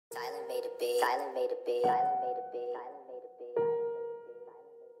made a big. Silent made a big. Silent made a big. Silent made a big.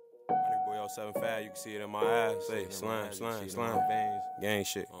 Boy, 75, you can see it in my eyes. Say, slime, veins. Gang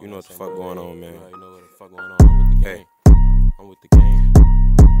shit. You know what the fuck going on, man. You know what the fuck going on. I'm with the game. I'm with the game.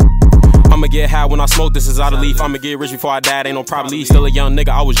 I'ma get high when I smoke, this is out of leaf. I'ma get rich before I die, ain't no probably. Still a young nigga,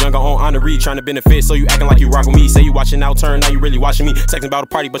 I was younger on honorary. Trying to benefit, so you acting like you rock with me. Say you watching out turn, now you really watching me. Texting about a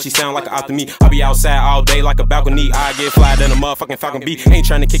party, but she sound like an out to me. I be outside all day like a balcony. I get fly than a motherfucking Falcon B. Ain't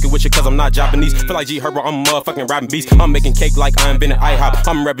trying to kick it with you cause I'm not Japanese. Feel like G Herbo, I'm a motherfucking robbing beast. I'm making cake like I invented IHOP.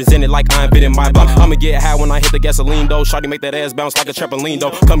 I'm represented like I invented my block. I'ma get high when I hit the gasoline though. Shawty make that ass bounce like a trampoline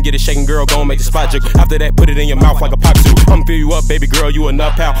though. Come get it shaking girl, gon' make the spot jig. After that, put it in your mouth like a pop suit. I'ma fill you up, baby girl, you a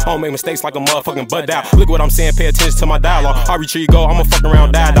nut pal. I don't make mistakes like a motherfucking butt dial. Look what I'm saying, pay attention to my dialogue. I reach where you go, I'ma fuck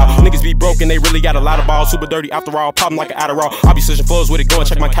around, die dog. Niggas be broken, they really got a lot of balls. Super dirty after all, poppin' like an Adderall. I be switching flows with it, go and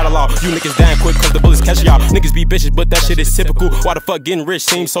check my catalog. You niggas dying quick cause the bullets catch y'all. Niggas be bitches, but that shit is typical. Why the fuck getting rich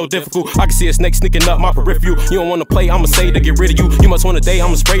seems so difficult? I can see a snake sneaking up my peripheral. You don't wanna play, I'ma say to get rid of you. You must want a day,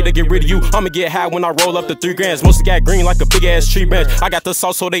 I'ma spray to get rid of you. I'ma get high when I roll up the 3 grams. Mostly got green like a big ass tree branch. I got the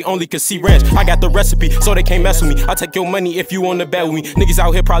sauce so they only can see ranch. I got the recipe so they can't mess with me. I take your money if you on the bet with me. Niggas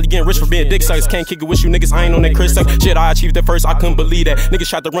out here probably getting rich for being dick suckers. Can't kick it with you niggas, I ain't on that Chris suck. Shit, I achieved it first, I couldn't believe that. Niggas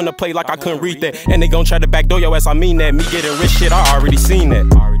tried to run the play like I couldn't read that. And they gon' try to backdoor your ass, I mean that. Me getting rich shit, I already seen that.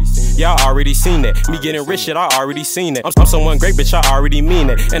 Yeah, I already seen that. Me getting rich shit, I already seen that. I'm someone great, bitch, I already mean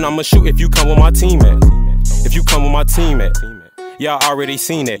that. And I'ma shoot if you come with my team at. If you come with my team at. Yeah, I already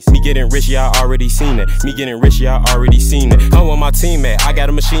seen that. Me getting rich, yeah, I already seen that. Me getting rich, yeah, I already seen that. Come with my team at. I got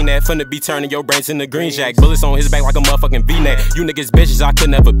a machine that finna be turning your brains into green jack. Bullets on his back like a motherfucking V-neck. You niggas bitches, I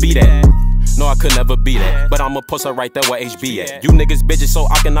could never be that. No, I could never be that. But I'ma post her right there where HB at. You niggas bitches, so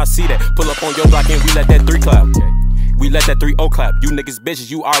I cannot see that. Pull up on your block and we let that 3 clap. We let that 3-0 clap. You niggas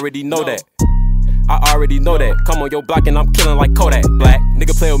bitches, you already know that. I already know that. Come on your block and I'm killing like Kodak. Black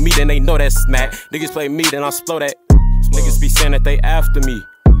nigga play with me, then they know that's smack. Niggas play me, then I slow that. Niggas be saying that they after me.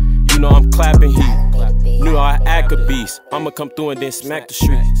 You know I'm clapping heat. Knew I act a beast. I'ma come through and then smack the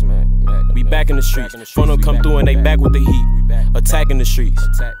streets. We back in the streets. Phone come through and they back with the heat. Attacking the streets.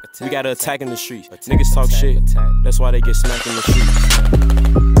 We gotta attack in the streets. Niggas talk shit. That's why they get smacked in the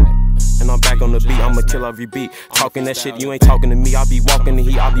streets. And I'm back on the beat, I'ma kill every beat. Talking that shit, you ain't talking to me. I be walking the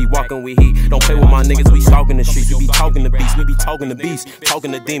heat, I be walking with heat. Don't play with my niggas, we stalking the streets. We be talking to beasts, we be talking to beasts.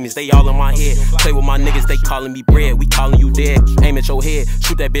 Talking to demons, they all in my head. Play with my niggas, they calling me bread. We calling you dead. Aim at your head,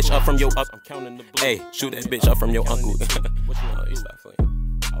 shoot that bitch up from your uncle. Hey, shoot that bitch up from your uncle.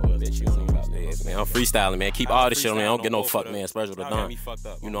 Man, I'm freestyling, man. Keep all this shit on me. I don't get no fuck, man. Splurgo the Don.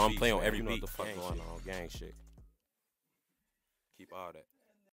 You know I'm playing on every beat. Gang shit. Keep all that.